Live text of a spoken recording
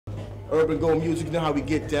Urban Go Music, you know how we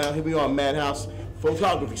get down. Here we are, Madhouse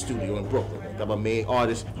Photography Studio in Brooklyn. Got my main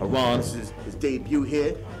artist, Heron. This is his debut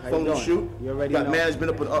here. Photo shoot. You already got know.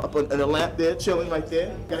 management up in the lamp there, chilling right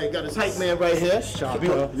there. Got his hype man right here.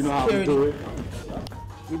 You know how we do it.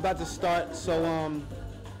 We about to start, so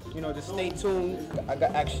you know, just stay tuned.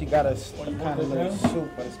 Actually got a kind of little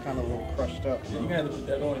suit, but it's kind of a little crushed up. You gotta put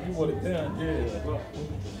that on. You want it down, yeah.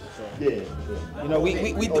 Yeah. You know, we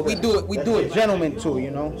do it gentleman too,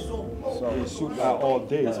 you know. So we shoot out all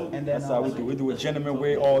day. And then, that's how we do. We do a gentleman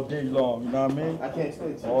way all day long. You know what I mean? I can't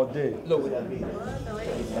explain to you. All day. Look what that means.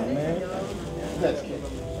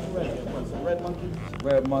 Red monkey.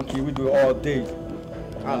 Red monkey. We do it all day. You know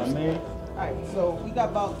what I mean? All right, so we got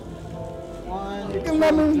about 1,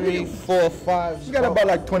 2, 3, 4, 5. We got about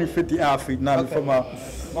like 20, 50 outfits now for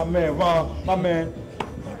my man Ron, my man.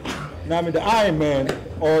 Now I mean the Iron Man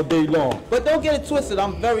all day long. But don't get it twisted.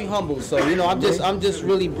 I'm very humble, so you know I'm just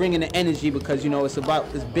really bringing the energy because you know it's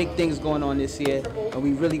big things going on this year, and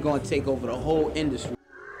we really gonna take over the whole industry.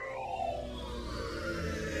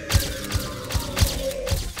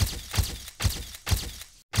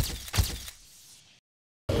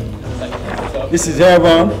 This is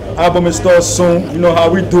Heron. Album is start soon. You know how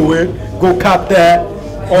we do it. Go cop that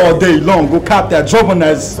all day long. Go cop that.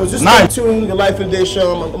 Jovenize. So just stay tuned. The Life and Day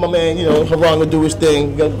show. My man, you know, Heron will do his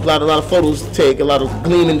thing. Got a lot of photos to take. A lot of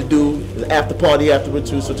gleaming to do. The after party afterward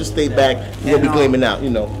too. So just stay back. We'll be gleaming out.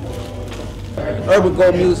 You know. Urban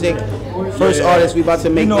Go Music. First artist. We about to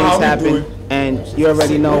make things happen. And you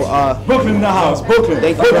already know. Brooklyn in the house. Brooklyn.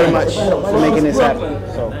 Thank you very much for making this happen.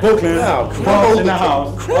 So Brooklyn. Bronx in the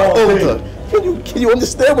house. All day. Can you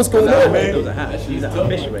understand what's going on, man?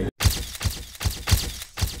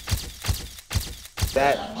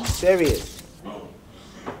 That serious.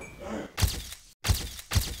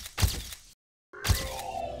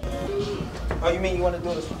 Oh, you mean you want to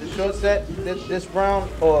do the short set, this brown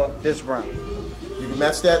or this brown? You can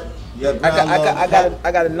match that.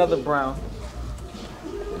 I got another brown.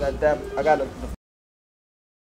 I got a